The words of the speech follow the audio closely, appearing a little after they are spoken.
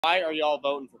Why are y'all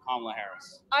voting for Kamala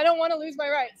Harris? I don't want to lose my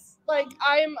rights. Like,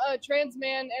 I'm a trans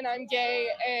man and I'm gay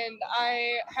and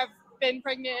I have been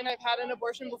pregnant and I've had an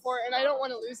abortion before and I don't want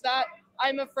to lose that.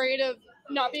 I'm afraid of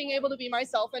not being able to be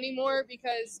myself anymore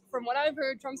because from what I've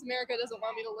heard, Trump's America doesn't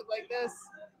want me to look like this.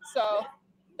 So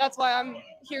that's why I'm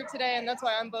here today and that's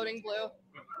why I'm voting blue.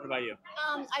 What about you?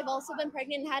 I've also been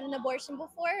pregnant and had an abortion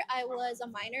before. I was a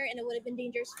minor and it would have been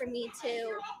dangerous for me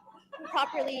to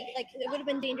properly, like, it would have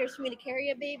been dangerous for me to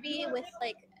carry a baby with,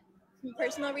 like,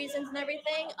 personal reasons and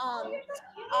everything.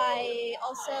 I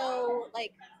also,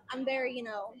 like, I'm very,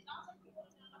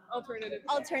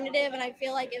 alternative, and I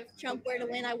feel like if Trump were to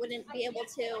win, I wouldn't be able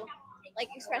to, like,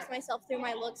 express myself through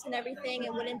my looks and everything,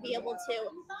 and wouldn't be able to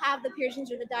have the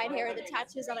piercings or the dyed hair or the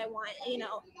tattoos that I want.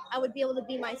 I would be able to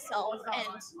be myself,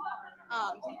 and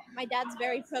my dad's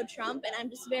very pro-Trump, and I'm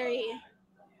just very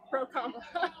Pro-Kamala.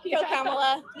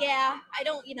 pro-Kamala. Yeah, I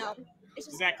don't, it's Does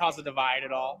just, that cause a divide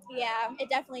at all? yeah, it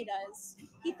definitely does.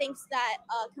 He thinks that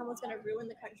Kamala's going to ruin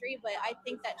the country, but I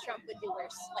think that Trump would do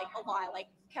worse, like, a lot. Like,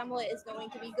 Kamala is going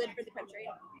to be good for the country.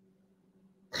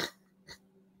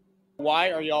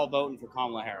 Why are y'all voting for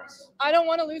Kamala Harris? I don't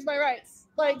want to lose my rights.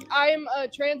 Like, I'm a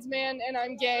trans man and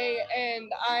I'm gay and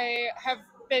I have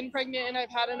been pregnant and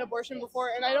I've had an abortion before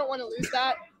and I don't want to lose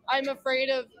that. I'm afraid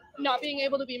of not being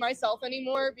able to be myself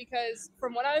anymore because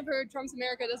from what I've heard, Trump's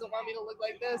America doesn't want me to look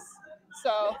like this.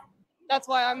 So that's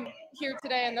why I'm here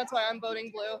today and that's why I'm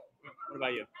voting blue. What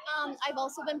about you? I've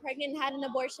also been pregnant and had an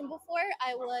abortion before.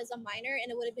 I was a minor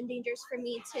and it would have been dangerous for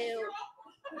me to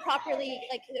properly,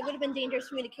 like, it would have been dangerous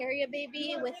for me to carry a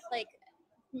baby with, like,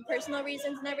 personal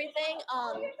reasons and everything.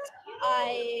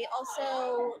 I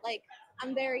also, like,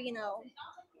 I'm very,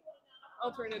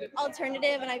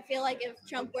 alternative, and I feel like if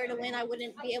Trump were to win, I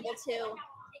wouldn't be able to,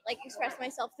 like, express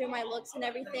myself through my looks and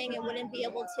everything, and wouldn't be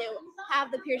able to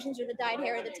have the piercings or the dyed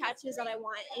hair or the tattoos that I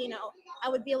want. I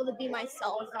would be able to be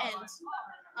myself, and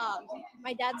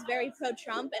my dad's very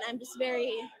pro-Trump, and I'm just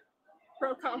very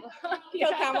Pro-Kamala.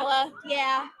 pro-Kamala.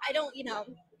 Yeah, I don't,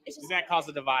 it's Does just, that cause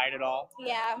a divide at all?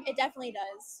 yeah, it definitely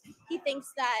does. He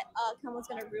thinks that Kamala's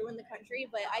going to ruin the country,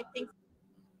 but I think.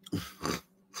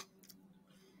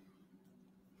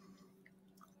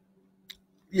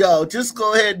 Yo, just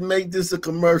go ahead and make this a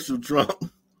commercial, Trump.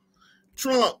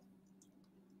 Trump,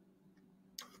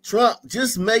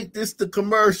 just make this the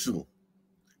commercial.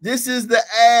 This is the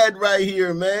ad right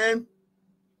here, man.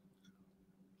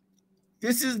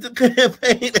 This is the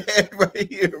campaign ad right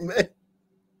here, man.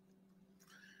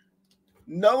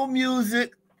 No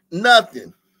music,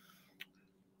 nothing.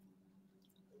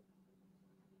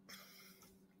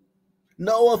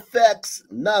 No effects,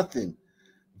 nothing.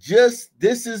 Just,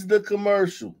 this is the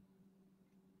commercial.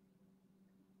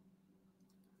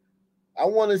 I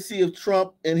want to see if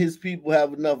Trump and his people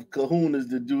have enough kahunas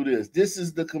to do this. This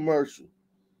is the commercial.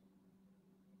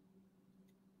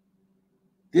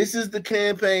 This is the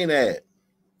campaign ad.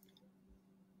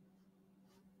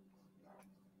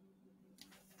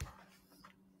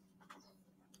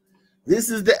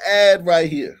 This is the ad right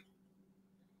here.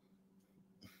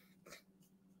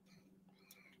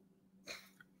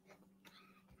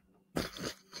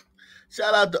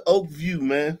 Shout out to Oak View,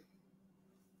 man.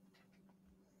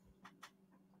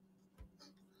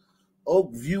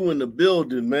 Oak View in the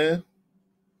building, man.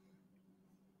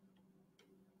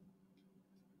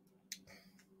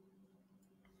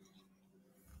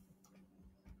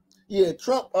 Yeah,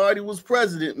 Trump already was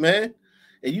president, man.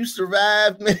 And you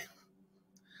survived, man.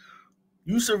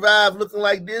 You survived looking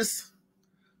like this.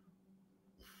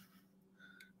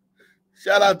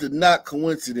 Shout out to Not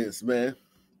Coincidence, man.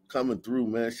 Coming through,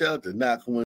 man. Shout out to Not Coincidence.